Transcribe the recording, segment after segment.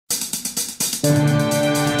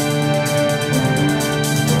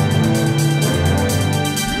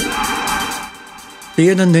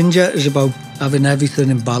Being a ninja is about having everything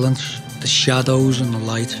in balance, the shadows and the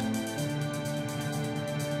light.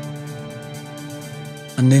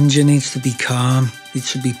 A ninja needs to be calm,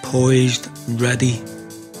 needs to be poised, ready.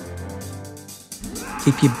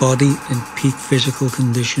 Keep your body in peak physical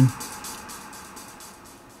condition.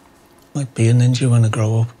 Might be a ninja when I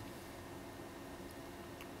grow up.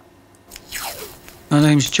 My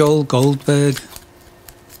name's Joel Goldberg.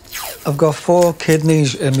 I've got 4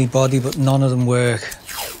 kidneys in my body, but none of them work.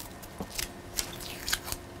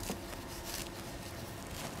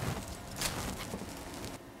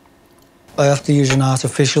 I have to use an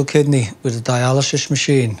artificial kidney with a dialysis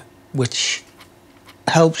machine, which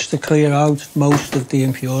helps to clear out most of the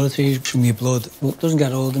impurities from your blood, but doesn't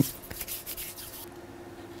get hold of them.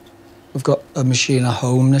 I've got a machine at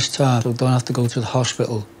home this time, so I don't have to go to the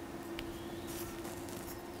hospital.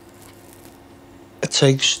 It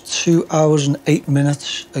takes 2 hours and 8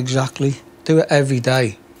 minutes exactly. Do it every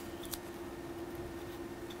day.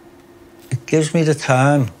 It gives me the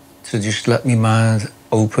time to just let my mind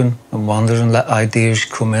open and wander and let ideas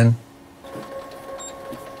come in.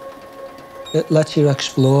 It lets you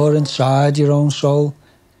explore inside your own soul,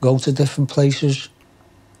 go to different places.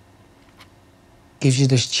 Gives you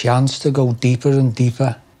this chance to go deeper and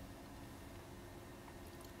deeper.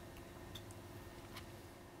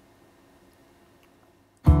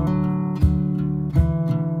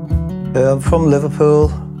 I'm from Liverpool,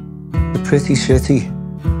 the pretty city,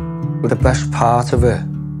 but the best part of it,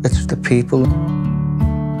 it's the people.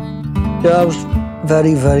 Yeah, I was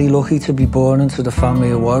very, very lucky to be born into the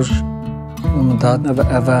family I was. Mum and Dad never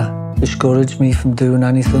ever discouraged me from doing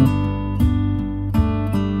anything.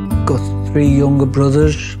 Got 3 younger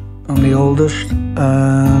brothers, I'm the oldest,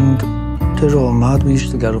 and they're all mad. We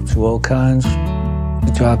used to get up to all kinds.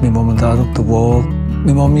 We drive my mum and dad up the wall.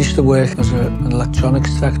 My mum used to work as an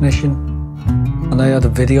electronics technician, and I had a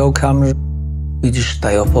video camera. We just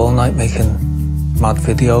stay up all night making mad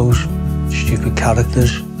videos, stupid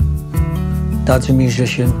characters. Dad's a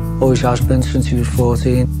musician, always has been since he was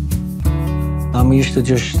 14. And we used to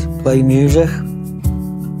just play music.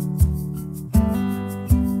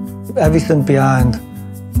 Everything behind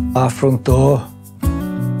our front door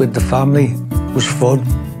with the family was fun.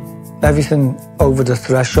 Everything over the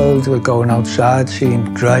threshold with going outside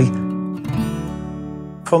seemed great.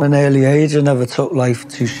 From an early age, I never took life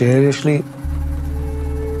too seriously.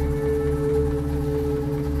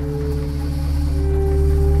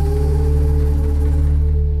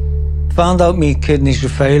 Found out my kidneys were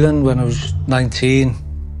failing when I was 19.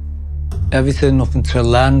 Everything up until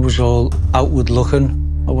then was all outward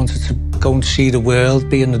looking. I wanted to go and see the world,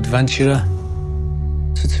 be an adventurer.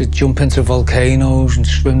 To jump into volcanoes and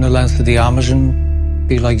swim the length of the Amazon,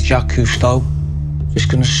 be like Jacques Cousteau. Just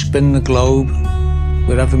gonna spin the globe,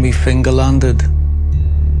 wherever my finger landed.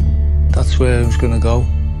 That's where I was gonna go.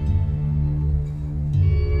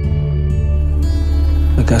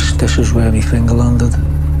 I guess this is where my finger landed.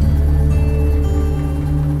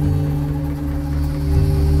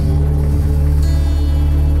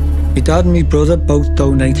 My dad and my brother both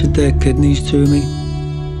donated their kidneys to me.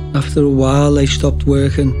 After a while, they stopped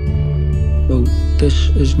working. So this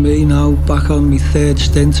is me now, back on my 3rd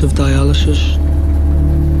stint of dialysis.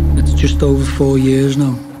 It's just over 4 years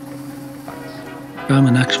now. I'm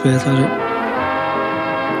an expert at it.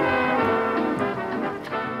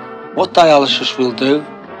 What dialysis will do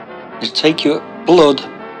is take your blood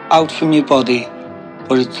out from your body,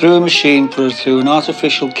 put it through a machine, put it through an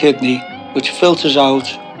artificial kidney, which filters out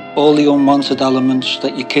all the unwanted elements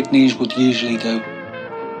that your kidneys would usually do,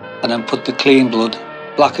 and then put the clean blood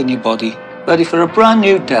back in your body, ready for a brand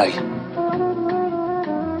new day.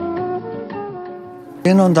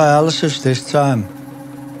 Being on dialysis this time,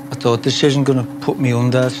 I thought this isn't going to put me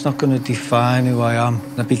under, it's not going to define who I am.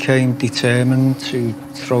 I became determined to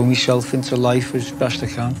throw myself into life as best I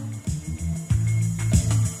can.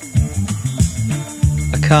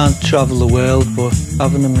 I can't travel the world, but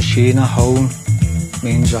having a machine at home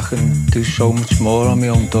means I can do so much more on my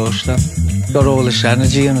own doorstep. I've got all this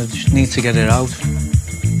energy and I just need to get it out.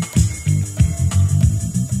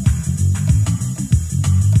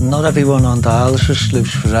 Not everyone on dialysis lives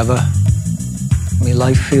forever. My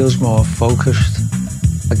life feels more focused.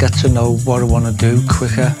 I get to know what I want to do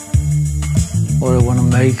quicker, what I want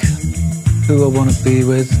to make, who I want to be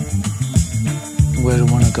with, and where I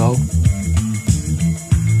want to go.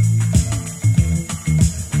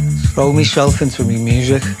 Throw myself into my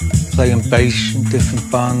music, playing bass in different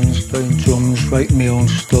bands, playing drums, writing my own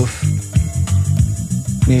stuff.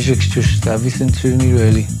 Music's just everything to me,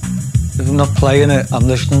 really. If I'm not playing it, I'm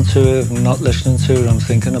listening to it. If I'm not listening to it, I'm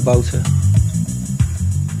thinking about it.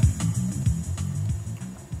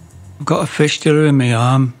 I've got a fistula in my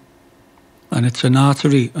arm, and it's an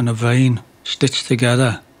artery and a vein stitched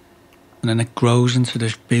together, and then it grows into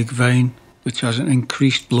this big vein which has an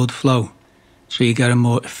increased blood flow, so you get a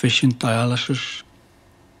more efficient dialysis.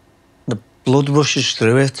 The blood rushes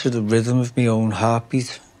through it to the rhythm of my own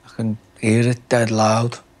heartbeat. I can hear it dead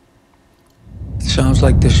loud. It sounds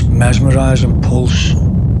like this mesmerising pulse.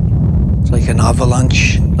 It's like an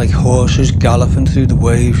avalanche, like horses galloping through the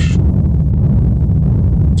waves.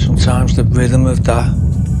 Sometimes the rhythm of that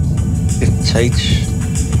dictates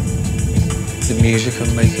the music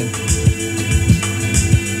I'm making.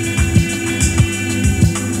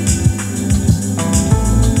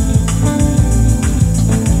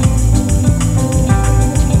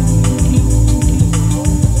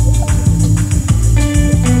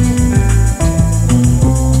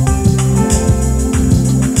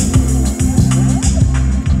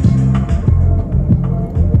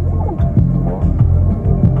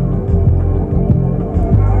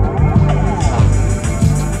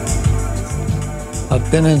 I've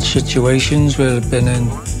been in situations where I've been in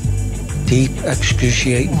deep,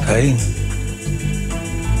 excruciating pain.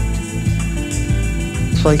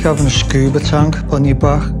 It's like having a scuba tank on your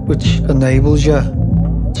back, which enables you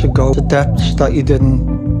to go to depths that you didn't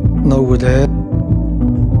know were there.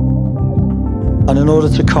 And in order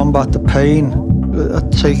to combat the pain, I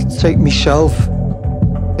take myself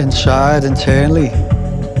inside, internally,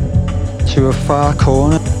 to a far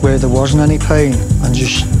corner where there wasn't any pain and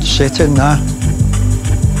just sit in that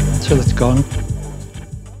till it's gone.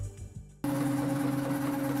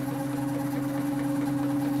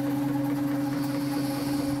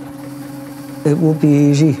 It would be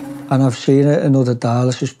easy, and I've seen it in other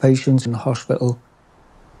dialysis patients in the hospital.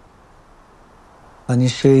 And you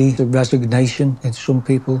see the resignation in some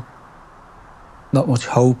people, not much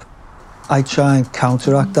hope. I try and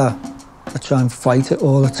counteract that. I try and fight it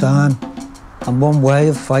all the time. And one way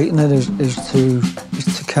of fighting it is to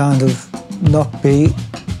kind of not be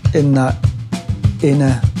in that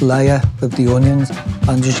inner layer of the onions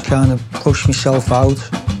and just kind of push myself out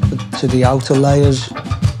to the outer layers,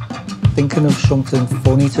 thinking of something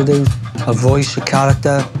funny to do, a voice, a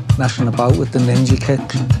character, messing about with the ninja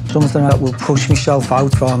kicks, something that will push myself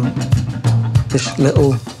out from this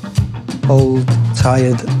little old,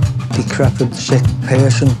 tired, decrepit, sick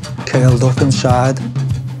person curled up inside.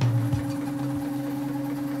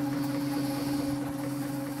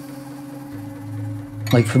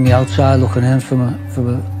 Like from the outside looking in, from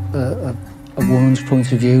a woman's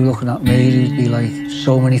point of view, looking at me, there'd be like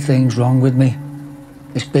so many things wrong with me.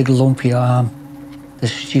 This big lumpy arm,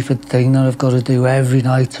 this stupid thing that I've got to do every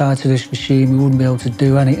night, tied to this machine, we wouldn't be able to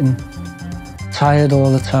do anything. Tired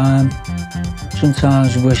all the time.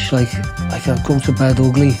 Sometimes I wish like I'd go to bed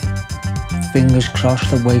ugly, fingers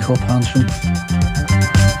crossed I'd wake up handsome.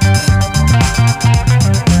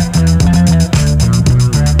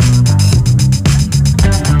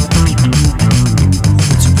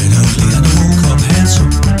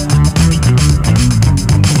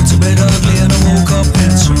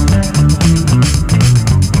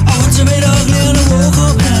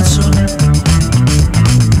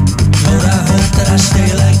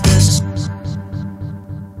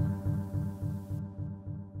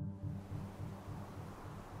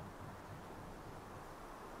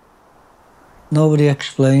 Nobody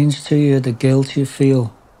explains to you the guilt you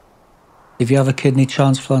feel if you have a kidney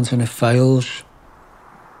transplant and it fails.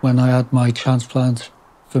 When I had my transplant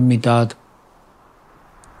from my dad,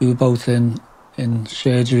 we were both in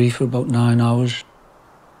surgery for about 9 hours.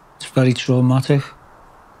 It's very traumatic.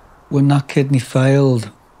 When that kidney failed,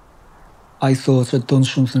 I thought I'd done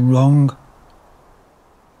something wrong.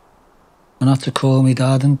 And I had to call my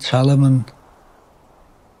dad and tell him, and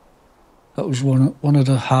that was one of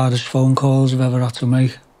the hardest phone calls I've ever had to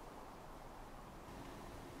make.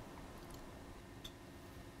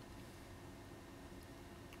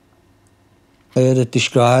 I heard it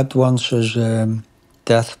described once as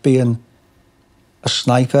death being a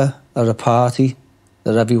sniper at a party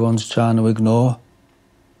that everyone's trying to ignore.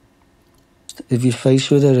 If you're faced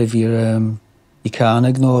with it, if you can't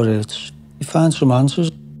ignore it, you find some answers.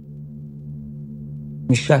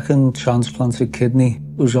 My second transplanted kidney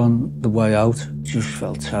was on the way out. It just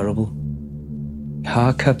felt terrible. My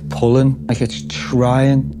heart kept pulling, like it's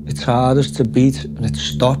trying its hardest to beat, and it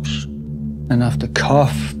stops. And I have to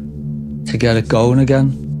cough to get it going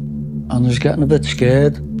again. And I was getting a bit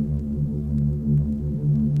scared.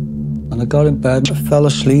 And I got in bed, I fell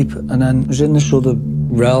asleep, and then I was in this other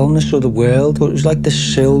realm, this other world. But it was like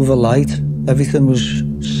this silver light. Everything was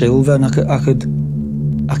silver, and I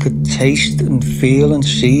could taste and feel and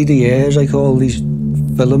see the air, like all these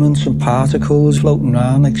filaments and particles floating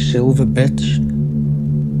around like silver bits.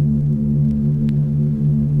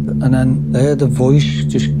 And then there, the voice,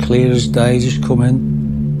 just clear as day, just come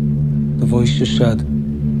in. The voice just said,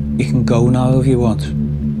 "You can go now if you want."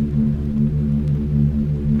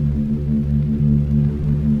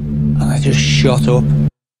 And I just shot up.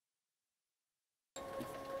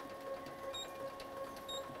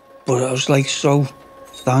 But I was like so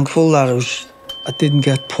thankful that I didn't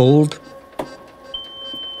get pulled.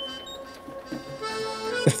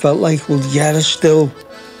 It felt like, well, yeah, I still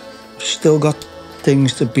got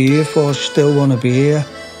things to be here for, still want to be here.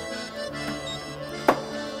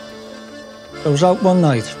 I was out one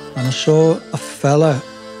night and I saw a fella.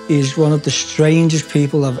 He's one of the strangest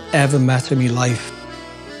people I've ever met in my life.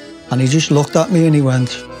 And he just looked at me and he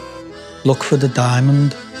went, "Look for the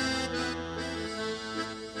diamond."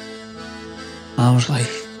 And I was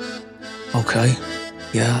like, okay,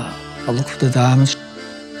 yeah, I'll look for the diamonds.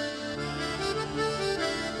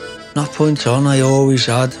 From that point on, I always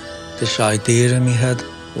had this idea in my head,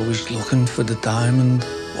 always looking for the diamond.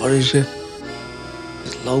 What is it?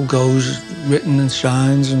 There's logos written in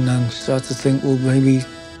signs, and then start to think, well, maybe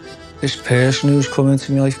this person who's come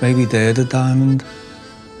into my life, maybe they're the diamond.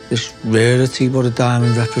 This rarity, what a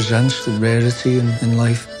diamond represents, the rarity in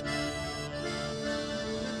life.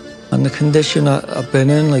 And the condition I've been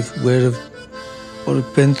in, like what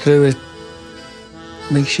I've been through, it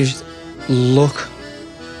makes you look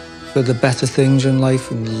for the better things in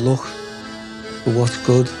life and look for what's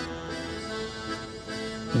good.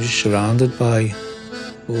 I'm just surrounded by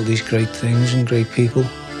all these great things and great people.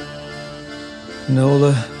 And all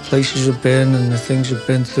the places I've been and the things I've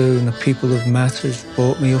been through and the people I've met has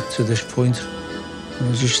brought me up to this point. And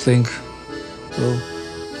I just think, well,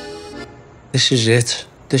 this is it.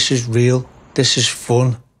 This is real. This is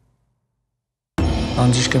fun.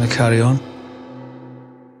 I'm just going to carry on.